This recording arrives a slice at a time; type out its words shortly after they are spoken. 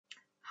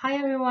Hi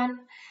everyone,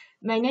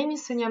 my name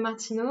is Sonia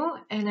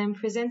Martinot and I'm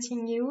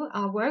presenting you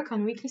our work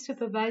on weakly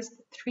supervised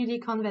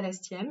 3D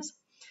ConvLSTMs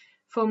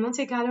for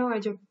Monte-Carlo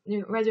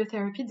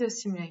radiotherapy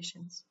dose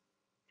simulations.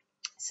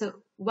 So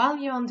while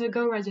you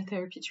undergo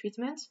radiotherapy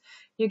treatment,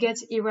 you get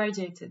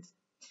irradiated.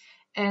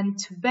 And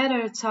to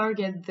better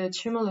target the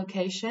tumor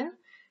location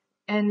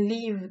and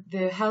leave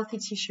the healthy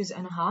tissues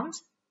unharmed,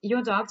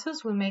 your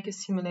doctors will make a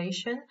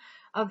simulation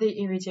of the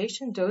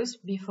irradiation dose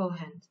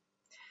beforehand.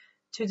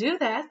 To do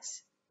that,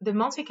 the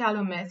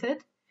Monte-Carlo method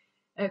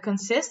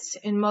consists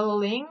in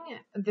modeling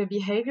the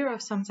behavior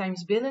of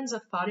sometimes billions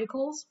of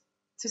particles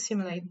to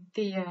simulate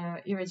the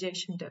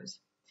irradiation dose.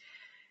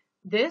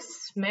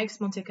 This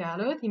makes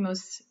Monte-Carlo the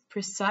most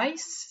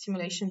precise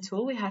simulation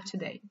tool we have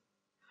today.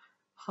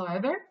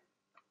 However,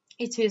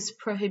 it is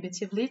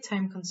prohibitively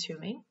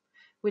time-consuming,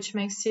 which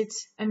makes it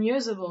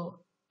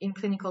unusable in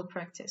clinical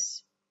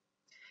practice.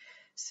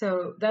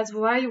 So that's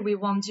why we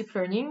want deep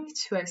learning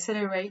to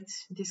accelerate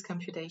these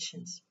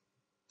computations.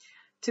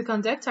 To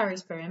conduct our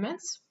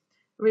experiments,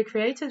 we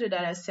created a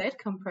dataset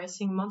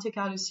comprising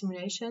Monte-Carlo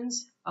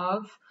simulations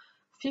of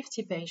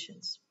 50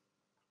 patients.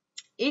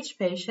 Each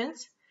patient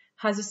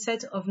has a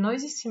set of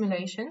noisy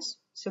simulations,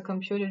 so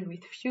computed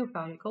with few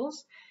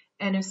particles,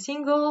 and a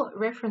single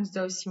reference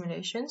dose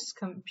simulations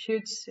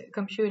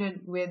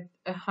computed with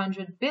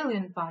 100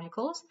 billion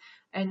particles,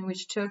 and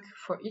which took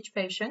for each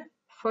patient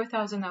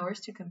 4,000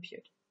 hours to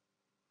compute.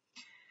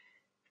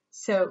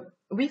 So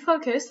we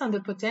focused on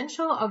the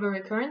potential of a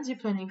recurrent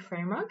deep learning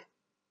framework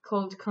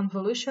called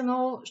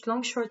convolutional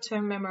long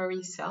short-term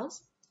memory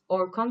cells,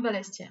 or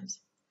ConvLSTMs.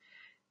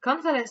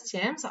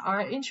 ConvLSTMs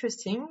are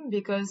interesting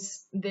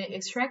because they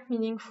extract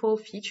meaningful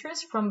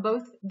features from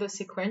both the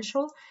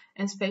sequential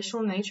and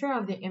spatial nature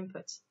of the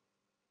inputs.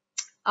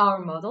 Our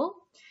model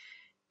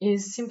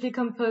is simply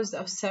composed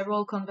of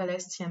several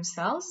ConvLSTM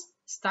cells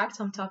stacked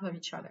on top of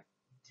each other.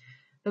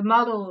 The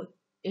model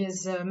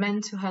is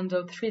meant to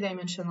handle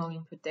three-dimensional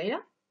input data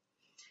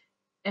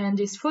and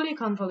is fully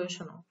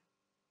convolutional.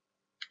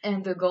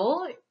 And the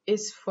goal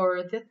is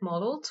for that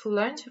model to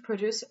learn to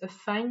produce a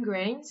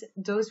fine-grained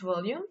dose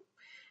volume,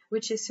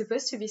 which is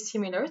supposed to be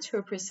similar to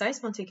a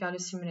precise Monte-Carlo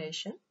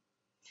simulation.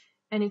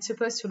 And it's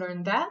supposed to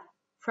learn that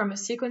from a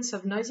sequence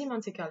of noisy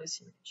Monte-Carlo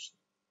simulations.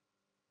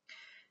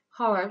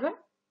 However,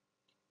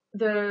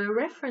 the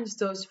reference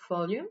dose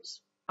volumes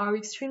are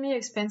extremely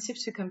expensive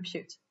to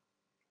compute.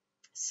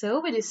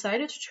 So we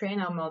decided to train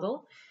our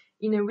model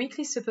in a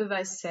weakly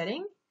supervised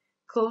setting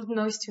called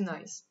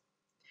noise-to-noise.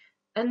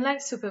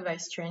 Unlike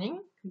supervised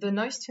training, the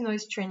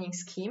noise-to-noise training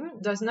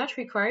scheme does not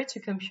require to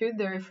compute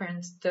the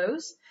reference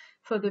dose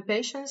for the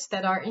patients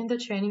that are in the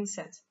training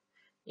set.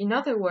 In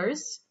other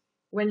words,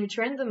 when you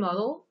train the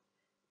model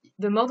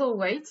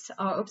weights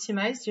are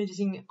optimized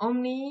using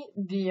only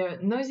the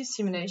noisy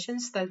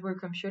simulations that were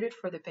computed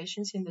for the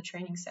patients in the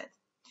training set.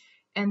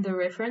 And the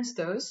reference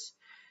dose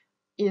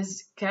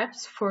is kept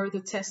for the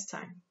test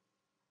time.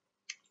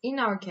 In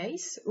our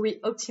case, we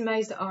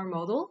optimized our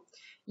model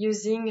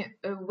using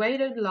a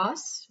weighted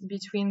loss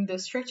between the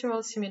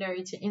structural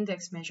similarity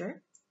index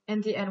measure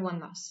and the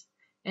L1 loss.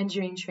 And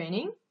during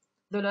training,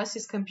 the loss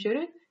is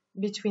computed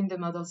between the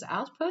model's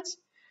output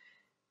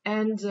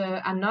and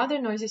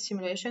another noisy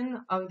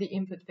simulation of the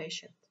input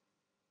patient.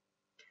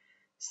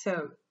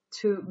 So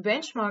to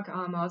benchmark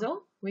our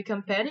model, we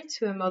compared it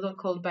to a model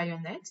called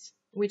BioNet,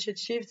 which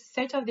achieved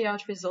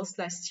state-of-the-art results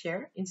last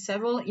year in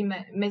several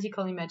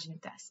medical imaging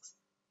tasks.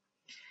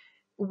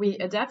 We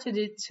adapted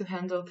it to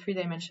handle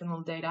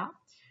three-dimensional data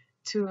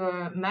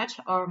to match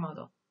our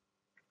model.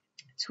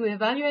 To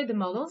evaluate the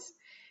models,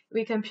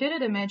 we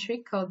computed a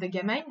metric called the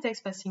gamma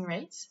index passing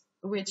rate,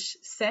 which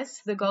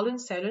sets the golden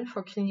standard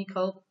for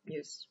clinical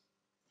use.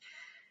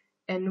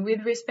 And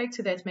with respect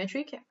to that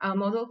metric, our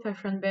model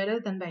performed better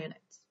than BioNet.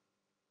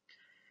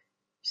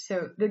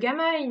 So the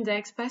gamma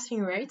index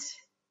passing rate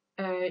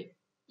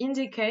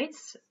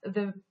indicates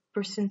the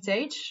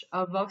percentage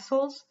of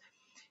voxels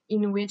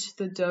in which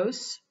the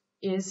dose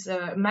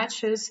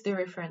matches the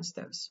reference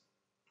dose.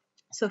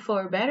 So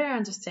for a better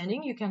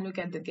understanding, you can look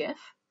at the GIF.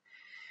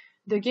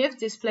 The GIF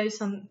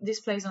displays on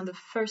the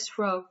first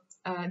row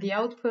the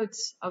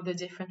outputs of the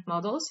different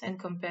models and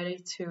compare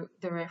it to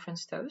the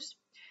reference dose.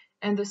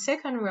 And the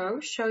second row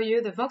show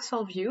you the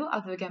voxel view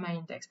of the gamma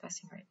index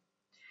passing rate.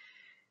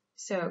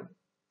 So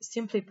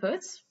simply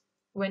put,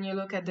 when you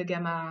look at the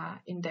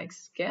gamma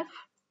index GIF,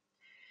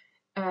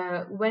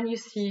 when you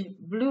see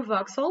blue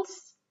voxels,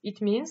 it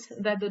means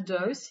that the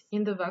dose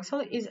in the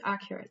voxel is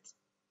accurate.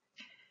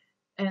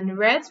 And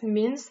red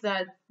means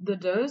that the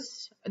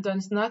dose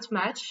does not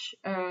match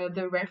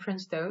the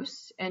reference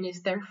dose and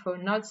is therefore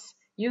not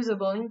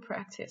usable in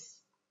practice.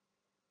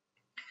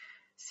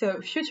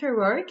 So future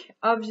work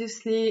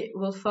obviously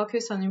will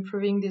focus on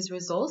improving these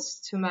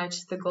results to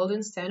match the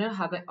golden standard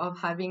of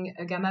having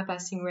a gamma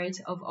passing rate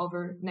of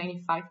over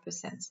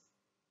 95%.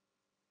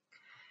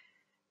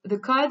 The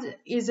code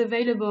is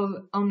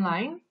available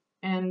online,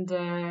 and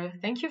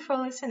thank you for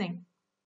listening.